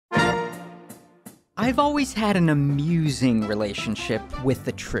I've always had an amusing relationship with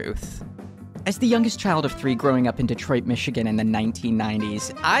the truth. As the youngest child of 3 growing up in Detroit, Michigan in the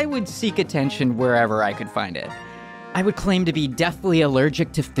 1990s, I would seek attention wherever I could find it. I would claim to be deathly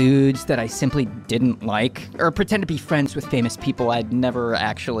allergic to foods that I simply didn't like, or pretend to be friends with famous people I'd never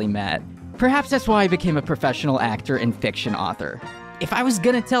actually met. Perhaps that's why I became a professional actor and fiction author. If I was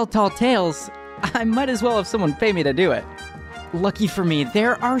gonna tell tall tales, I might as well have someone pay me to do it. Lucky for me,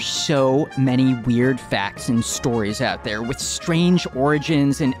 there are so many weird facts and stories out there with strange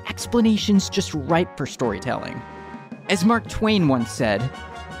origins and explanations just ripe for storytelling. As Mark Twain once said,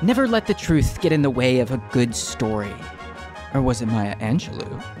 never let the truth get in the way of a good story. Or was it Maya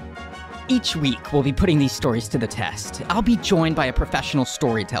Angelou? Each week, we'll be putting these stories to the test. I'll be joined by a professional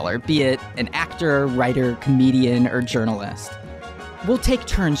storyteller, be it an actor, writer, comedian, or journalist. We'll take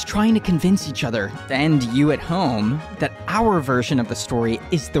turns trying to convince each other, and you at home, that our version of the story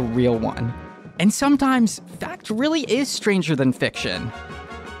is the real one. And sometimes, fact really is stranger than fiction.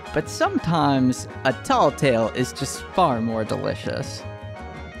 But sometimes, a tall tale is just far more delicious.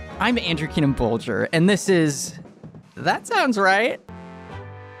 I'm Andrew Keenan-Bolger, and this is... That sounds right.